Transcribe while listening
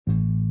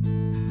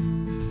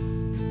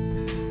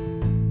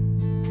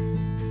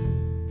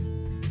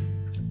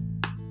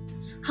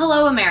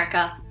Hello,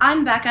 America.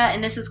 I'm Becca,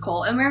 and this is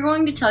Cole, and we're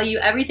going to tell you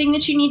everything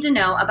that you need to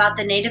know about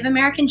the Native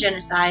American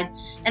genocide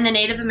and the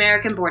Native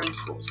American boarding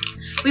schools.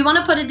 We want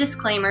to put a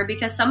disclaimer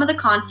because some of the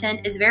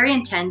content is very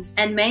intense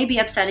and may be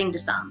upsetting to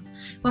some.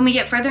 When we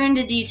get further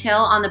into detail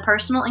on the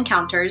personal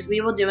encounters, we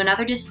will do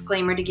another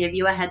disclaimer to give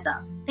you a heads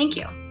up. Thank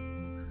you.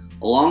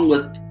 Along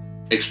with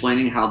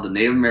explaining how the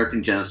Native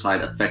American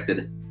genocide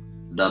affected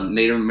the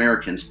Native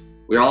Americans,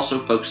 we are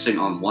also focusing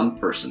on one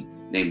person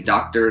named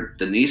Dr.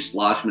 Denise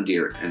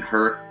Lodge-Madeir and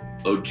her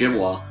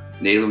Ojibwa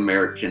Native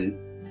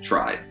American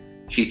tribe.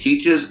 She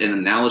teaches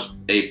and now is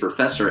a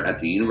professor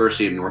at the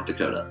University of North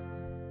Dakota.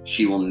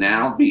 We will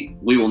now be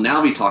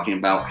talking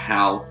about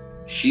how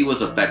she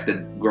was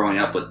affected growing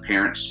up with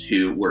parents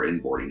who were in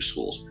boarding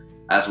schools,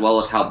 as well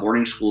as how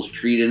boarding schools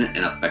treated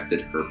and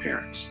affected her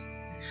parents.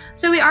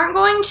 So we aren't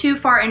going too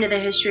far into the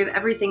history of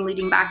everything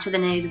leading back to the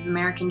Native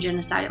American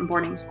genocide and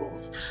boarding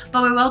schools,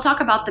 but we will talk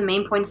about the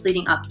main points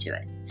leading up to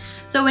it.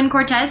 So when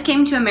Cortez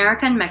came to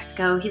America and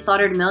Mexico, he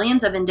slaughtered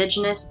millions of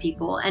indigenous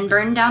people and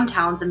burned down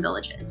towns and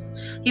villages.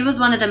 He was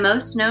one of the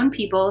most known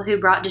people who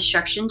brought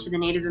destruction to the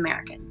Native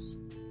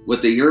Americans.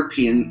 With the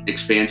European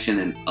expansion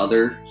and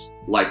others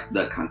like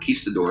the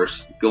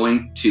conquistadors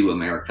going to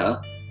America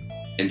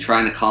and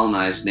trying to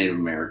colonize Native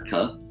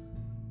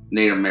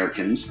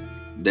Americans,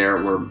 there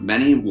were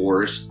many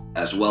wars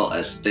as well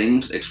as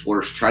things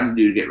explorers tried to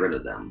do to get rid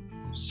of them,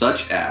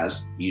 such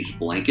as use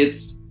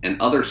blankets and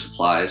other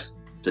supplies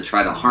to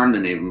try to harm the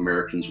Native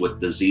Americans with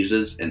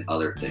diseases and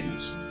other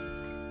things.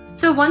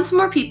 So once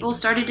more people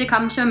started to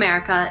come to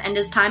America, and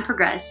as time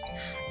progressed,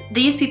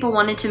 these people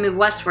wanted to move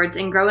westwards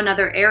and grow in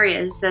other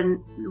areas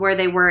than where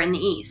they were in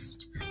the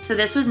east. So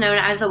this was known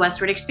as the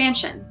westward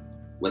expansion.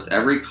 With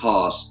every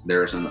cause,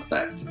 there is an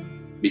effect.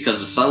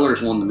 Because the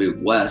settlers wanted to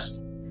move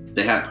west,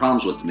 they had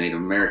problems with the Native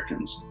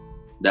Americans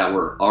that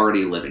were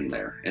already living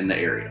there in the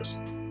areas,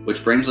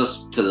 which brings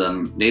us to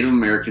the Native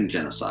American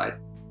genocide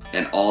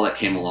and all that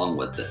came along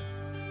with it,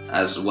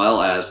 as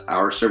well as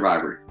our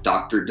survivor,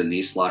 Dr.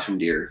 Denise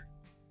Lodge-Madeir,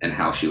 and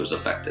how she was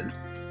affected.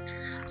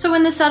 So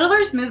when the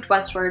settlers moved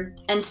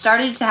westward and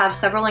started to have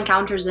several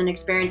encounters and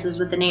experiences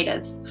with the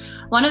natives,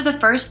 one of the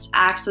first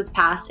acts was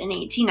passed in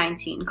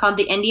 1819 called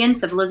the Indian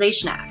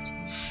Civilization Act.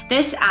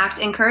 This act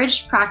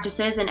encouraged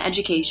practices and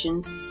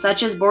educations,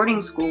 such as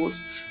boarding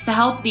schools, to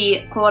help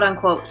the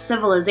quote-unquote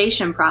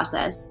civilization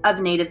process of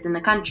natives in the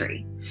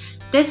country.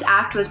 This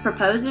act was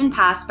proposed and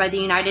passed by the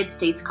United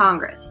States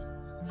Congress.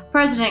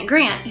 President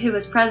Grant, who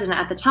was president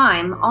at the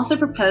time, also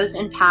proposed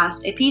and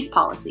passed a peace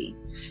policy.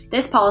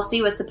 This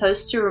policy was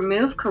supposed to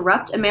remove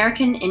corrupt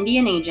American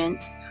Indian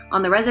agents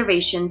on the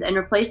reservations and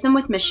replace them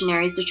with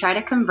missionaries to try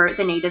to convert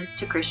the natives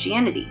to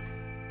Christianity.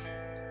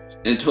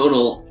 In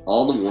total,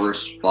 all the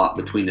wars fought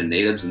between the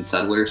natives and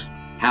settlers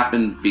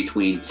happened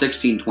between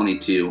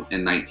 1622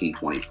 and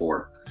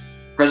 1924.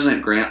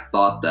 President Grant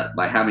thought that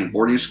by having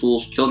boarding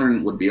schools,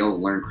 children would be able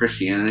to learn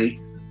Christianity,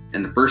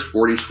 and the first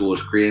boarding school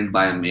was created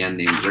by a man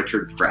named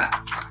Richard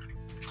Pratt.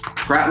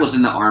 Pratt was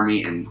in the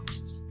army and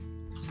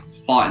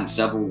fought in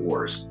several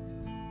wars,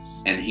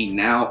 and he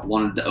now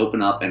wanted to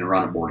open up and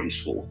run a boarding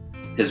school.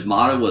 His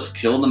motto was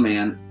kill the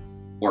man,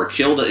 or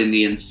kill the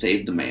Indian,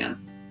 save the man.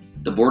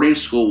 The boarding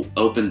school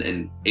opened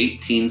in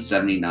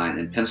 1879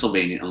 in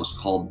Pennsylvania and was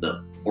called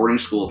the Boarding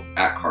School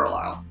at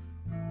Carlisle.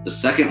 The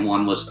second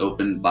one was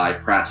opened by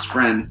Pratt's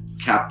friend,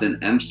 Captain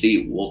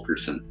M.C.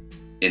 Wilkerson,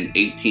 in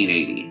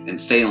 1880 in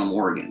Salem,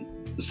 Oregon.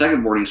 The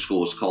second boarding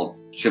school was called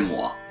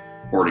Chippewa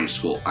Boarding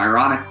School.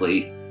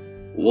 Ironically,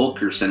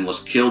 Wilkerson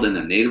was killed in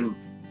a Native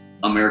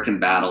American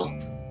battle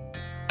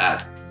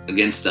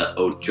against the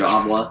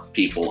Ojibwa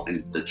people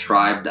and the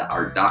tribe that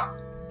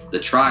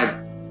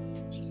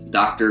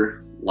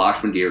Dr.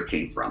 Lodge-Madeir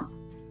came from.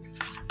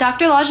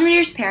 Dr.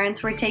 Lodge-Madeir's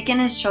parents were taken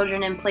as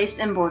children and placed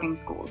in boarding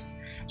schools.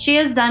 She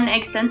has done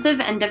extensive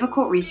and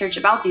difficult research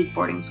about these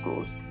boarding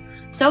schools.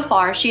 So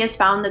far, she has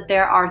found that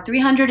there are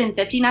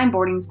 359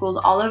 boarding schools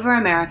all over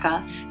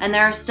America, and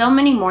there are still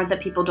many more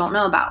that people don't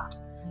know about.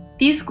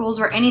 These schools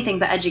were anything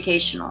but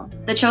educational.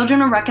 The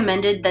children were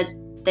recommended that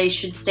they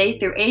should stay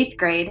through 8th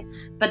grade,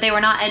 but they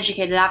were not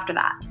educated after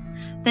that.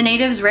 The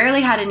natives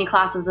rarely had any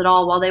classes at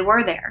all while they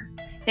were there.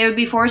 They would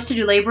be forced to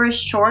do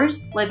laborious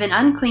chores, live in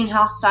unclean,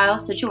 hostile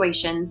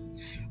situations,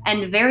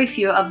 and very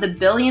few of the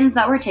billions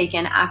that were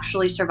taken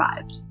actually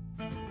survived.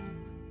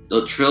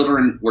 The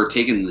children were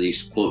taken to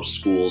these quote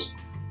schools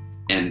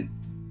and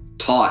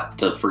taught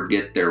to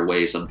forget their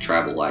ways of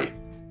tribal life.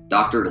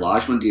 Dr.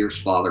 Lodge-Madeir's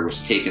father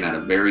was taken at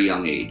a very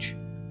young age.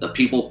 The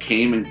people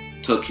came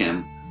and took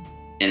him,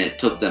 and it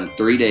took them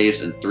 3 days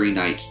and 3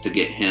 nights to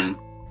get him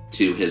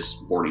to his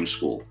boarding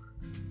school.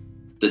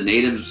 The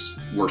natives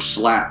were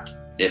slapped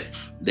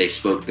if they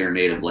spoke their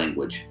native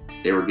language.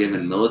 They were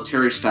given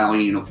military-style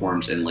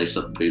uniforms and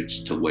lace-up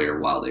boots to wear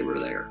while they were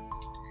there.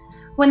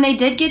 When they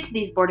did get to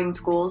these boarding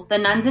schools, the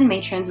nuns and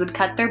matrons would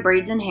cut their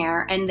braids and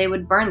hair and they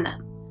would burn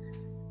them.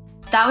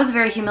 That was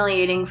very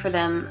humiliating for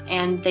them,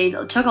 and they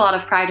took a lot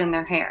of pride in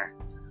their hair.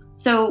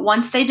 So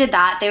once they did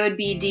that, they would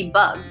be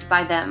debugged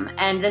by them,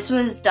 and this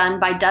was done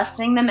by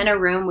dusting them in a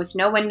room with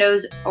no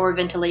windows or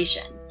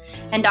ventilation.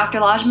 And Dr.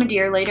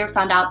 Lajmadier later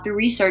found out through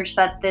research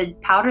that the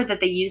powder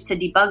that they used to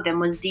debug them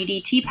was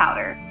DDT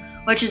powder,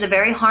 which is a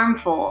very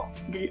harmful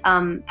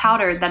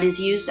powder that is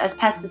used as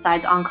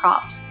pesticides on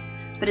crops,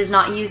 but is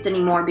not used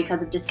anymore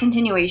because of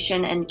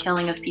discontinuation and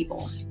killing of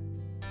people.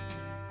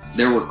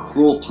 There were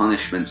cruel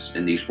punishments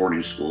in these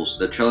boarding schools.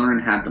 The children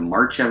had to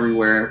march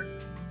everywhere.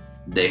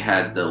 They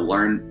had to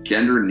learn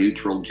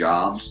gender-neutral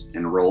jobs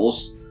and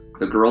roles.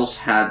 The girls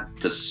had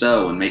to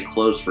sew and make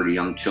clothes for the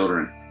young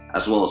children,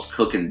 as well as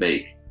cook and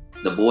bake.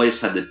 The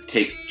boys had to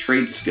take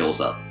trade skills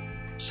up,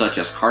 such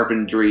as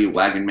carpentry,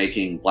 wagon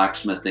making,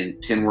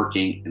 blacksmithing, tin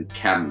working, and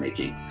cabin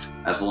making,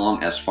 as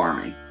long as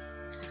farming.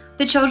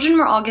 The children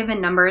were all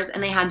given numbers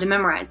and they had to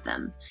memorize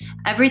them.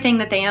 Everything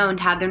that they owned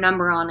had their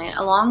number on it.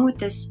 Along with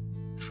this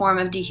form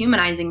of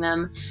dehumanizing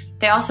them,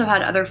 they also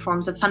had other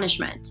forms of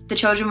punishment. The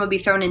children would be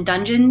thrown in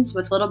dungeons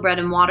with little bread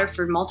and water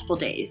for multiple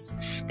days.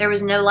 There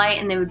was no light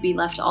and they would be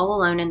left all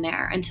alone in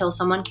there until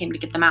someone came to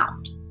get them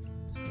out.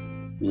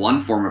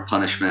 One form of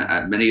punishment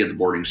at many of the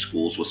boarding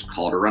schools was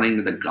called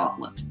running the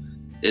gauntlet.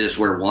 It is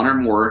where one or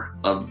more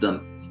of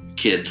the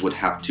kids would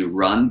have to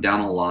run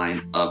down a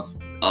line of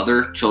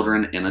other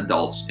children and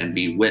adults and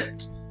be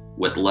whipped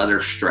with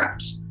leather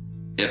straps.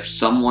 If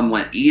someone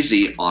went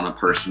easy on a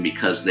person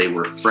because they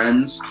were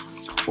friends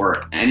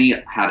or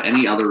had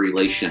any other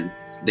relation,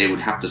 they would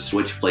have to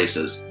switch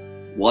places.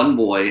 One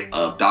boy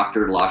of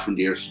Dr.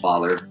 Lajmadier's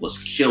father was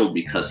killed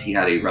because he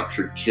had a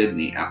ruptured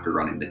kidney after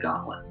running the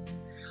gauntlet.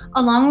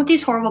 Along with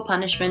these horrible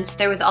punishments,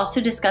 there was also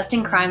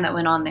disgusting crime that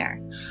went on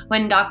there.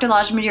 When Dr.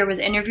 Lajmadier was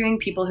interviewing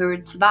people who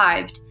had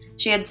survived,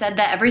 she had said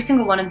that every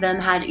single one of them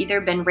had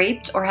either been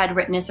raped or had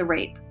witnessed a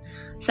rape.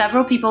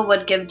 Several people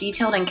would give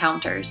detailed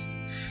encounters.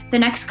 The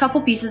next couple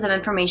pieces of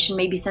information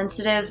may be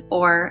sensitive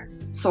or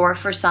sore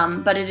for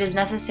some, but it is a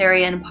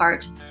necessary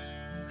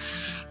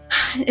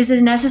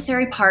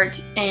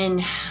part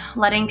in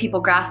letting people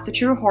grasp the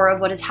true horror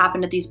of what has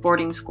happened at these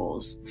boarding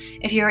schools.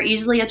 If you are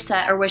easily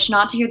upset or wish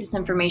not to hear this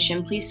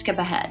information, please skip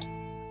ahead.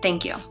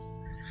 Thank you.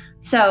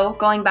 So,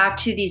 going back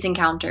to these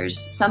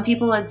encounters, some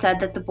people had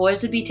said that the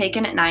boys would be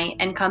taken at night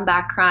and come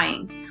back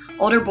crying.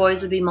 Older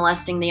boys would be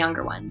molesting the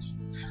younger ones.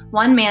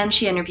 One man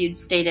she interviewed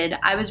stated,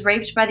 "I was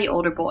raped by the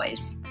older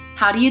boys.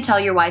 How do you tell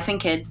your wife and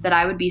kids that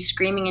I would be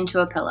screaming into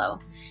a pillow?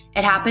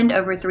 It happened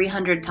over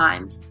 300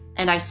 times,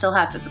 and I still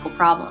have physical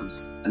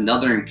problems."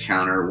 Another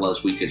encounter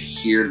was we could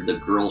hear the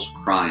girls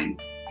crying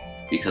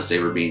because they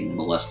were being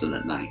molested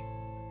at night.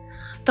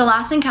 The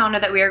last encounter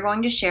that we are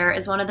going to share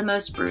is one of the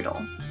most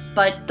brutal,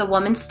 but the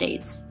woman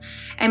states,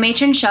 "A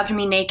matron shoved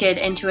me naked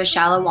into a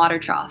shallow water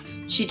trough.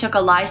 She took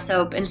a lye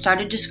soap and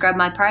started to scrub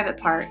my private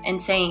part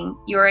and saying,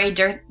 'You are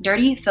a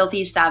dirty,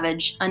 filthy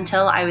savage,'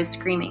 until I was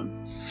screaming.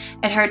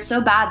 It hurt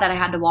so bad that I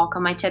had to walk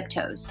on my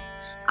tiptoes.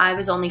 I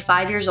was only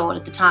 5 years old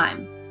at the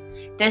time."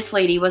 This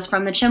lady was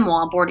from the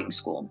Chimwa boarding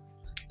school.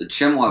 The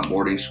Chimwa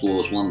boarding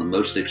school is one of the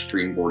most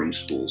extreme boarding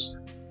schools.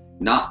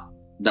 Not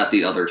that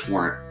the others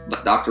weren't,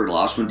 but Dr.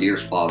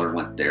 Lajmadier's father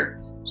went there.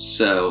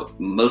 So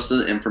most of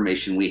the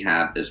information we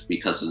have is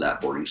because of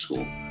that boarding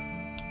school.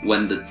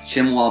 When the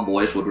Chimwa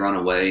boys would run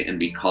away and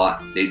be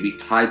caught, they'd be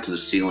tied to the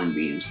ceiling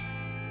beams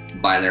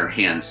by their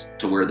hands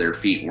to where their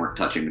feet weren't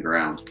touching the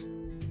ground.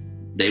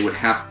 They would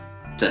have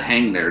to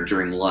hang there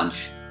during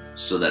lunch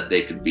so that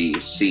they could be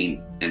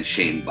seen and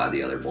shamed by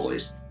the other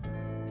boys.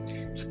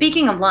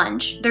 Speaking of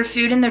lunch, their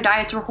food and their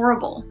diets were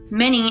horrible.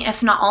 Many,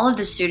 if not all of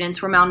the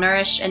students, were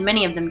malnourished and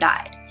many of them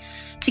died.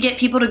 To get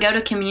people to go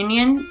to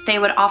communion, they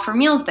would offer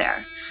meals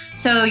there.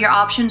 So your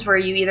options were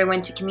you either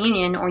went to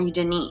communion or you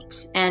didn't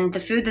eat. And the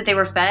food that they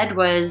were fed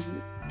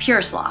was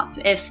pure slop.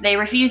 If they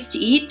refused to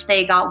eat,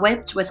 they got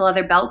whipped with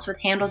leather belts with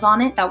handles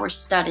on it that were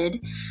studded.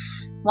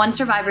 One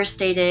survivor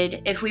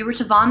stated, "If we were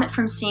to vomit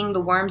from seeing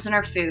the worms in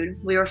our food,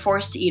 we were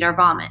forced to eat our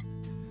vomit."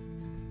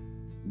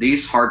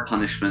 These hard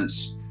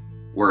punishments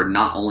were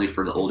not only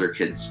for the older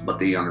kids, but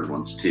the younger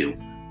ones too.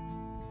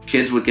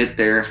 Kids would get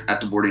there at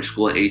the boarding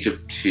school at the age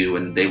of 2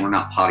 and they were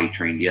not potty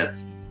trained yet.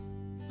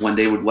 When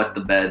they would wet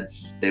the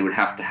beds, they would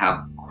have to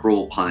have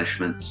cruel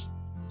punishments.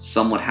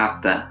 Some would have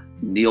to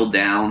kneel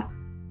down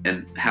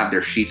and have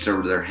their sheets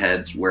over their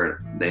heads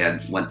where they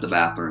had went to the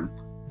bathroom.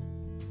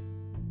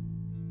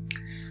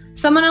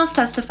 Someone else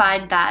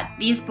testified that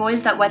these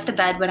boys that wet the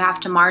bed would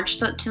have to march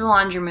to the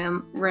laundry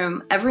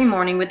room every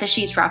morning with the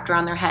sheets wrapped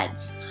around their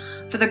heads.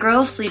 For the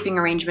girls' sleeping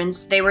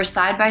arrangements, they were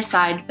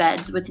side-by-side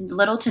beds with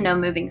little to no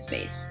moving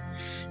space.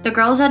 The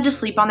girls had to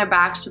sleep on their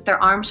backs with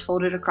their arms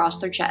folded across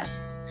their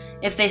chests.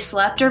 If they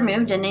slept or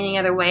moved in any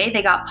other way,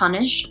 they got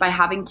punished by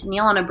having to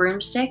kneel on a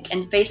broomstick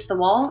and face the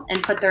wall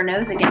and put their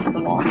nose against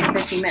the wall for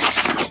 15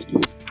 minutes.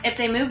 If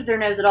they moved their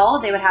nose at all,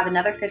 they would have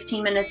another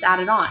 15 minutes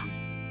added on.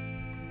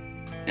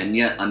 And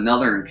yet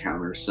another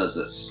encounter says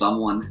that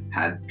someone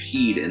had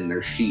peed in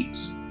their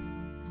sheets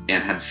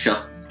and had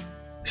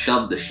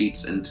shoved the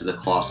sheets into the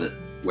closet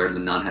where the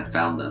nun had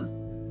found them.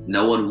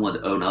 No one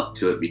would own up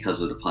to it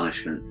because of the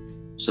punishment.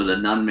 So the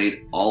nun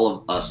made all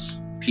of us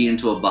pee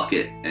into a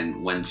bucket,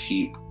 and when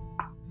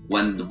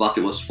the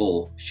bucket was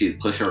full, she'd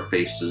push our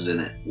faces in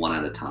it one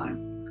at a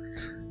time.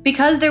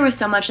 Because there was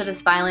so much of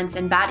this violence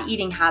and bad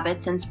eating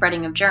habits and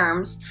spreading of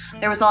germs,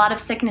 there was a lot of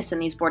sickness in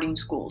these boarding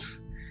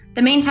schools.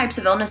 The main types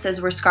of illnesses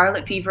were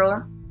scarlet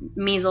fever,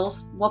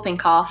 measles, whooping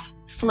cough,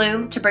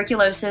 flu,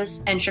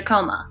 tuberculosis, and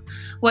trachoma,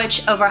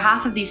 which over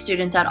half of these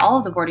students at all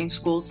of the boarding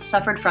schools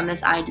suffered from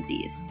this eye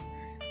disease.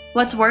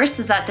 What's worse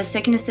is that the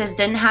sicknesses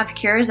didn't have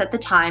cures at the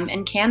time,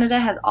 and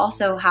Canada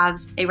also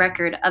has a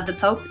record of the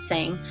Pope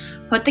saying,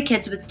 "Put the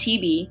kids with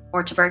TB,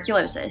 or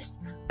tuberculosis,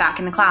 back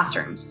in the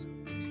classrooms."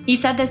 He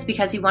said this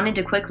because he wanted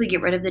to quickly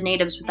get rid of the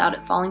natives without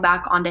it falling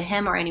back onto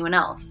him or anyone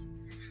else.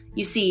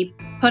 You see,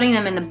 putting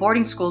them in the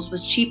boarding schools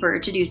was cheaper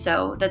to do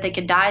so, that they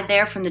could die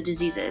there from the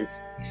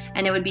diseases,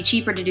 and it would be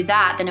cheaper to do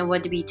that than it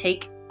would to be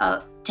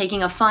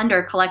taking a fund or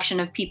a collection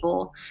of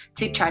people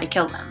to try to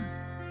kill them.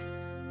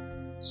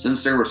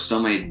 Since there were so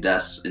many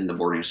deaths in the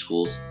boarding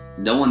schools,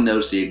 no one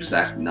knows the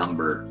exact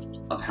number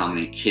of how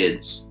many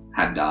kids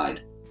had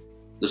died.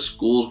 The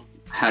schools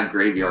had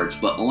graveyards,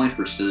 but only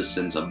for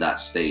citizens of that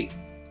state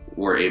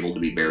were able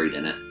to be buried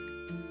in it.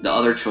 The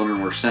other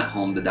children were sent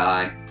home to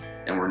die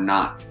and were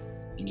not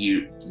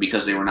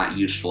because they were not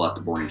useful at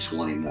the boarding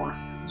school anymore.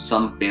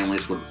 Some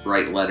families would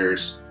write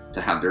letters to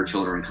have their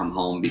children come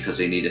home because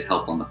they needed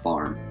help on the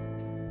farm.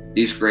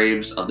 These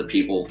graves of the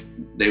people,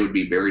 they would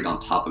be buried on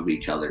top of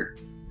each other,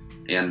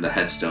 and the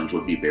headstones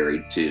would be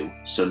buried too,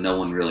 so no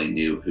one really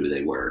knew who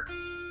they were.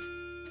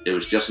 It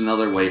was just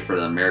another way for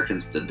the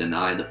Americans to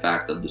deny the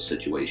fact of the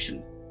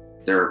situation.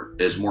 There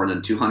is more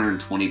than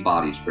 220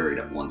 bodies buried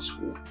at one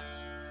school.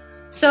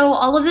 So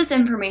all of this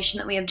information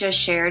that we have just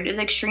shared is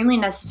extremely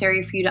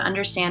necessary for you to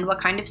understand what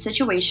kind of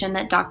situation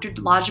that Dr.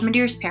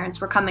 Lajmandir's parents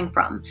were coming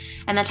from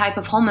and the type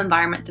of home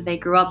environment that they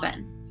grew up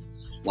in.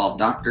 While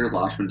Dr.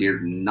 Lajmandir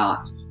did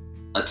not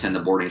attend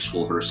a boarding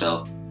school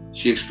herself,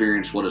 she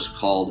experienced what is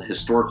called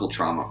historical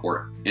trauma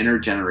or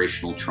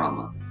intergenerational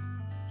trauma.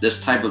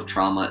 This type of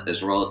trauma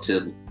is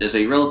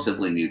a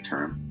relatively new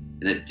term,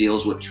 and it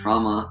deals with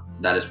trauma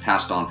that is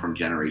passed on from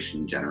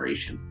generation to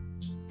generation,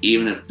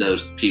 even if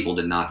those people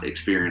did not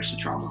experience the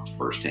trauma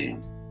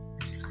firsthand.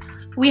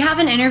 We have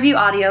an interview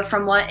audio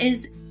from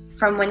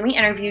when we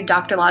interviewed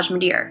Dr.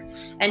 Lajmandir,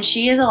 and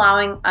she is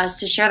allowing us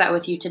to share that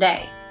with you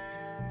today.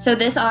 So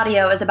this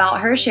audio is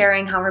about her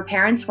sharing how her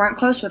parents weren't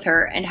close with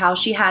her and how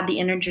she had the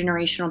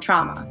intergenerational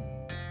trauma.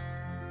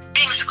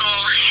 In school,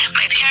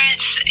 my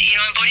parents,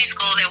 in boarding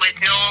school, there was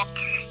no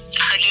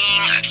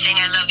hugging or saying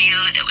I love you.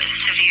 There was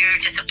severe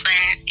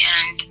discipline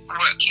and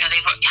work.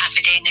 They worked half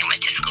a day and they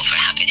went to school for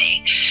half a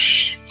day.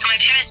 So my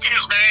parents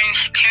didn't learn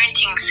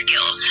parenting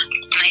skills.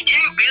 And I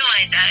didn't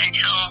realize that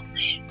until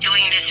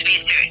doing this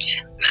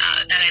research,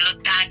 that I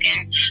look back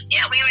and,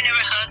 we were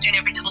never hugged or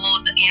never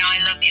told,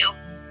 I love you.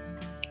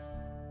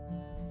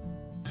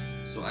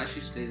 So as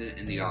she stated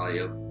in the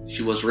audio,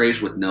 she was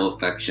raised with no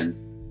affection.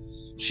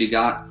 She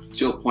got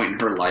to a point in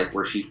her life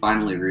where she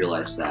finally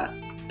realized that,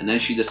 and then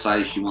she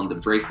decided she wanted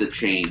to break the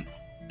chain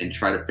and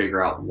try to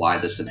figure out why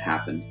this had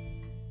happened.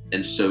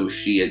 And so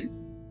she had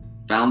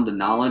found the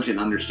knowledge and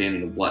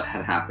understanding of what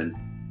had happened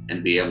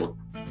and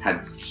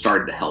had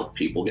started to help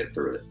people get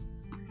through it.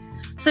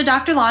 So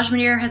Dr.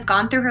 Lajmandir has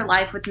gone through her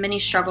life with many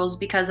struggles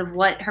because of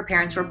what her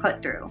parents were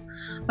put through.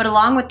 But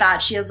along with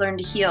that, she has learned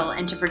to heal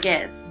and to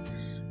forgive.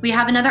 We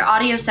have another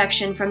audio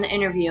section from the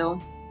interview,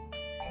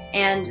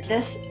 and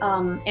this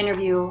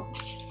interview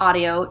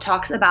audio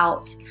talks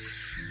about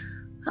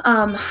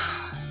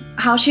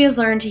how she has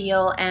learned to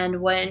heal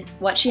and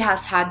what she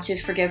has had to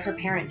forgive her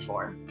parents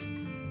for.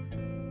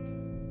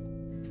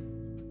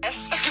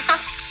 Yes.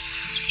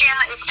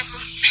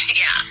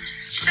 Yeah.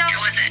 So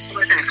it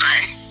wasn't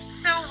fun.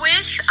 So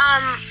with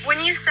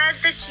when you said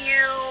that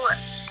you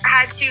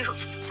had to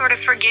sort of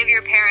forgive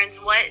your parents,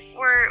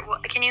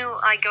 can you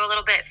go a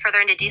little bit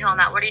further into detail on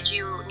that? What did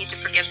you need to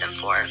forgive them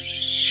for?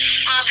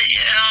 Well,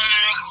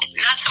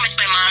 not so much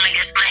my mom. I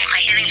guess my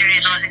healing journey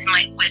is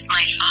mostly with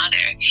my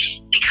father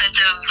because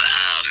of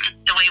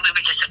the way we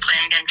were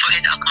disciplined and for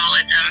his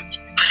alcoholism,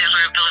 for the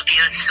verbal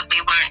abuse. So we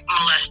weren't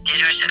molested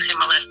or sexually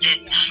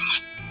molested,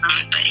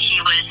 but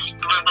he was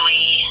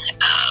verbally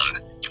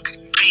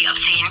pretty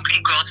obscene,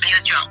 pretty gross when he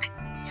was drunk.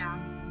 Yeah.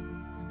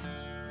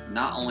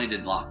 Not only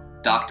did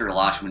Dr.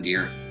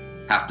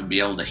 Lajmandir have to be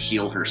able to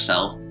heal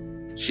herself,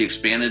 she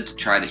expanded to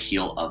try to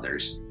heal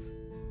others.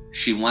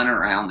 She went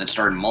around and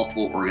started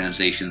multiple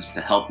organizations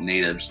to help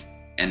natives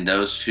and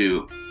those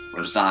who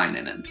reside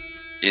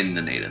in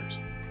the natives.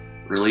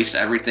 Release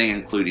everything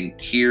including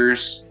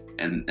tears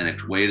and a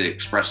way to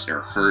express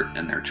their hurt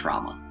and their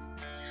trauma.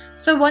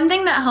 So one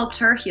thing that helped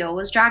her heal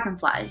was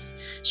dragonflies.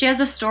 She has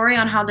a story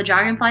on how the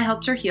dragonfly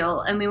helped her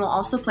heal, and we will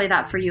also play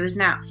that for you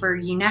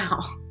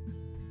now.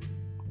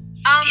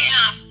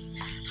 Yeah.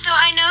 So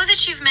I know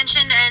that you've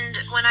mentioned, and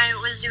when I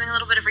was doing a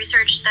little bit of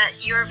research, that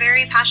you're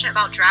very passionate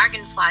about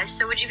dragonflies.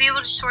 So would you be able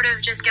to sort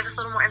of just give us a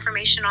little more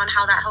information on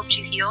how that helped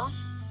you heal? Well,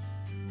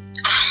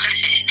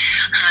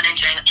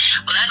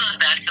 that goes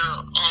back to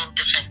a whole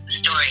different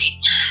story.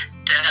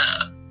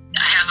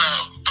 I have a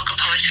book of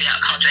poetry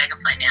out called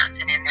Dragonfly Dance,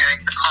 and in there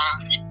is a poem.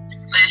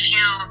 But if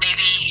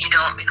maybe you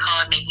don't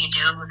recall, maybe you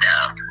do,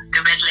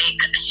 the Red Lake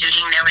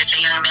shooting, there was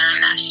a young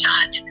man that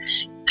shot,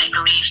 I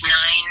believe, 9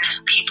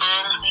 people.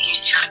 He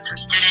shot some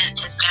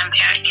students, his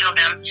grandparent killed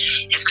them,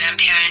 his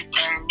grandparents,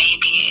 and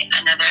maybe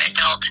another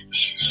adult.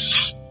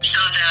 So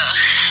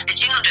the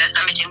jingle dress,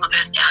 I'm a jingle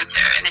dress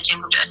dancer, and the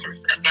jingle dress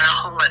is, again, a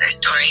whole other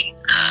story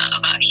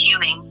about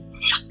healing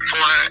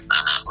for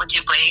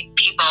Ojibwe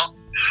people.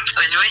 It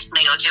was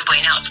originally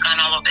Ojibwe, now it's gone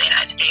all over the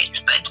United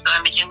States, but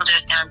I'm a jingle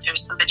dress dancer.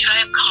 So the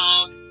tribe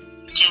called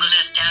jingle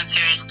dress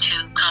dancers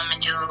to come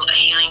and do a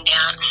healing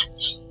dance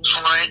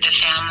for the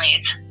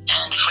families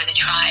and for the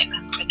tribe,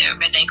 for the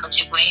Red Lake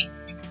Ojibwe.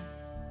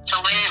 So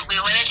when we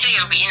went into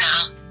the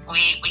arena,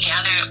 we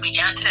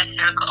danced in a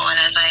circle, and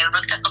as I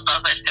looked up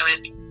above us, there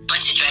was a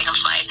bunch of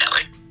dragonflies that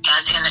were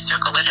dancing in a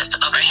circle with us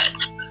above our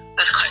heads. It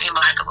was quite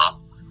remarkable.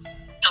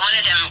 So one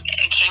of them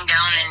came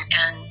down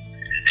and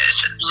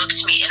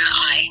looked me in the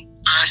eye.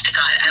 Honest to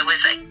God, I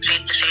was like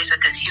face to face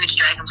with this huge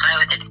dragonfly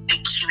with its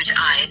big, huge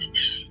eyes.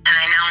 And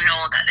I now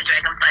know that the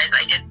dragonflies,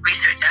 I did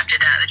research after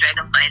that, the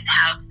dragonflies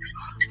have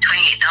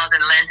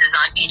 28,000 lenses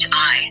on each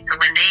eye. So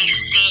when they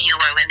see you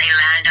or when they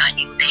land on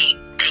you,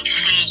 they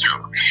see you.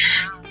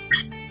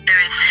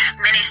 There's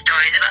many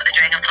stories about the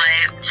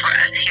dragonfly for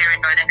us here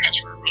in Northern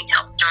Country. We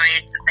tell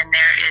stories when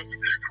there is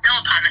snow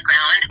upon the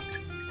ground.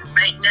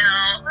 Right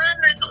now,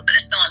 there's a little bit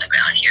of snow on the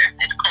ground here.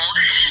 It's cold.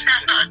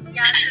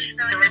 Yeah, it's been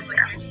snowing in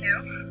winter too.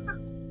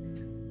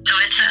 So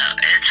it's a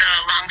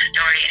long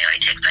story. Anyway,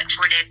 it takes like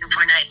 4 days and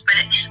 4 nights.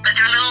 But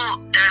they're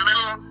little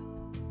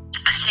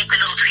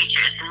sacred little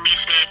creatures, and we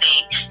say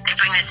they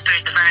bring the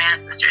spirits of our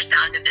ancestors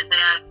down to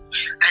visit us,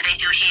 or they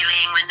do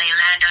healing when they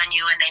land on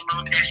you and they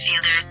move their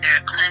feelers.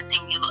 They're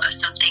cleansing you of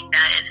something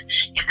that is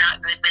not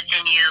good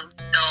within you.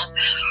 So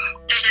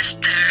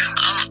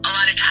a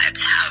lot of tribes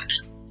have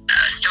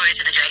stories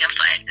of the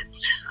dragonflies.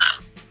 It's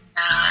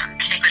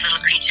sacred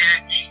little creature.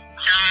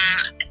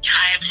 Some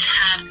tribes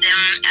have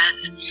them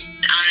as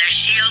on their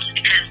shields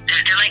because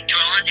they're like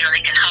drones.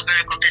 They can hover,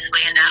 go this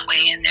way and that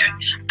way, and they're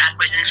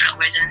backwards and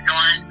frontwards and so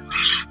on.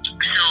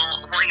 So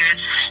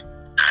warriors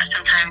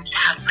sometimes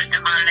have put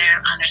them on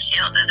their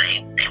shields as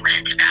they went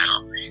into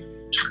battle.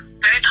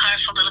 Very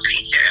powerful little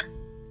creature.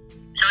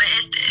 So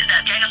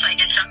that dragonfly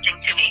did something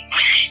to me.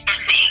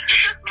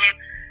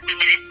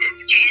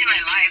 It's changed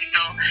my life.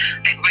 So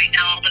like right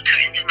now, all the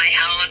curtains in my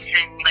house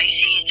and my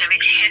sheets,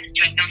 everything is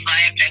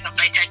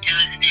dragonfly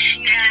tattoos.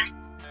 Yeah.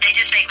 They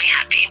just make me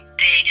happy.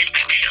 They just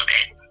make me feel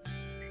good.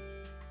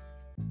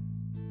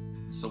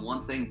 So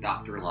one thing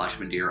Dr.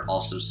 Lashmandir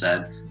also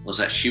said was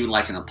that she would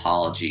like an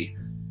apology.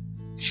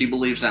 She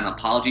believes that an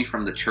apology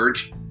from the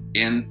church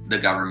and the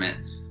government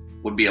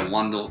would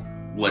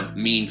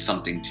mean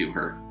something to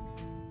her.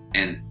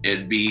 And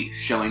it'd be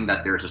showing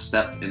that there's a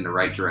step in the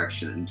right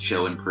direction and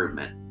show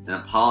improvement. An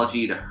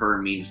apology to her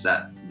means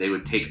that they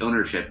would take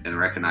ownership and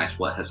recognize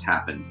what has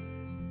happened.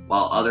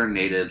 While other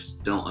natives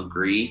don't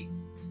agree,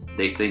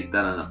 they think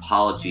that an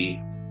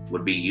apology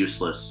would be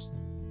useless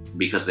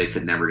because they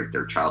could never get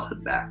their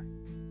childhood back.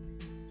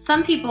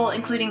 Some people,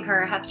 including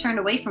her, have turned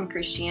away from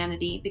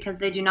Christianity because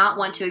they do not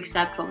want to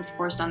accept what was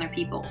forced on their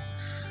people.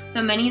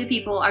 So many of the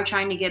people are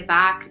trying to get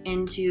back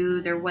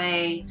into their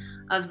way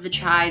of the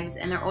tribes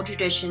and their old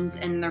traditions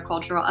and their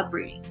cultural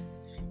upbringing.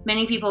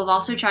 Many people have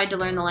also tried to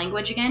learn the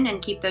language again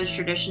and keep those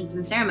traditions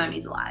and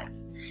ceremonies alive.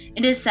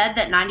 It is said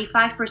that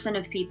 95%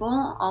 of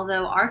people,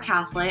 although are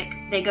Catholic,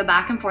 they go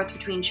back and forth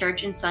between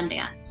church and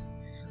Sundance,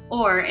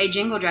 or a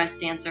jingle dress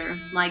dancer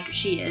like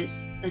she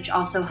is, which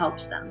also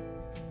helps them.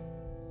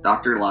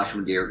 Dr.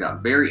 Lashmandir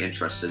got very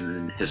interested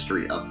in the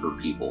history of her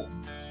people.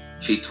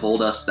 She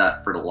told us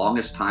that for the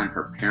longest time,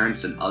 her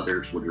parents and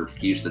others would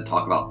refuse to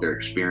talk about their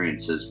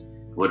experiences,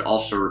 would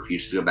also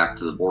refuse to go back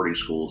to the boarding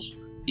schools,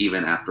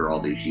 even after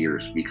all these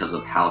years, because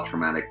of how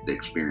traumatic the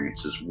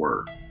experiences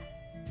were.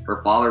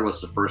 Her father was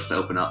the first to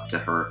open up to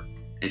her,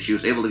 and she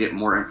was able to get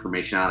more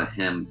information out of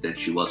him than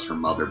she was her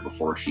mother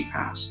before she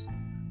passed.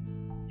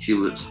 She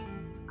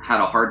had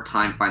a hard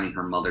time finding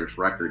her mother's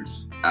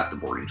records at the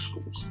boarding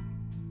schools.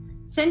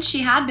 Since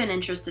she had been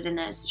interested in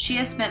this, she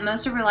has spent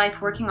most of her life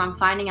working on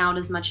finding out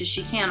as much as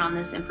she can on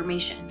this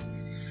information.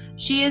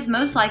 She is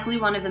most likely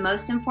one of the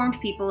most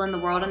informed people in the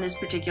world on this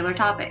particular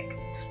topic.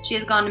 She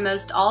has gone to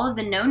most all of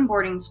the known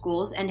boarding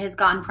schools and has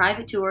gotten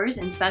private tours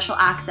and special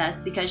access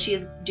because she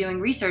is doing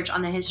research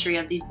on the history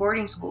of these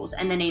boarding schools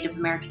and the Native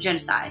American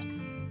genocide.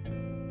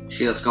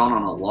 She has gone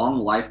on a long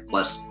life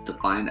quest to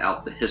find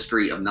out the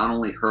history of not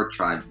only her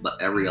tribe, but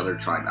every other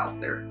tribe out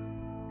there,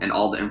 and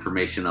all the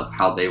information of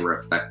how they were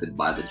affected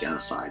by the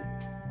genocide.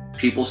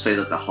 People say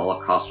that the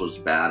Holocaust was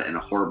bad and a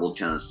horrible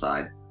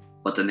genocide,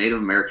 but the Native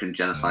American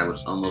genocide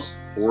was almost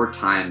 4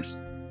 times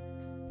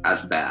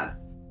as bad.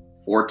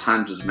 4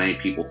 times as many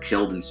people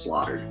killed and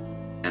slaughtered.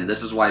 And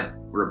this is why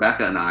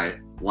Rebecca and I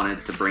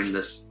wanted to bring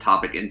this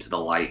topic into the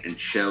light and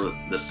show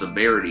the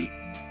severity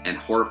and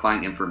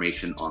horrifying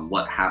information on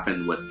what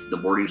happened with the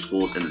boarding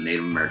schools and the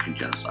Native American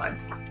genocide.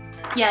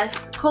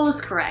 Yes, Cole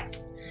is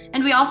correct.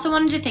 And we also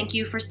wanted to thank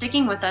you for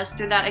sticking with us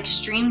through that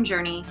extreme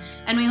journey,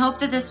 and we hope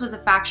that this was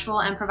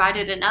factual and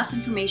provided enough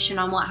information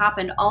on what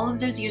happened all of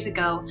those years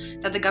ago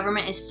that the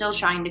government is still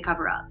trying to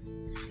cover up.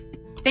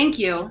 Thank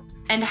you,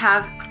 and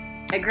have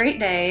a great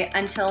day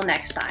until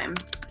next time.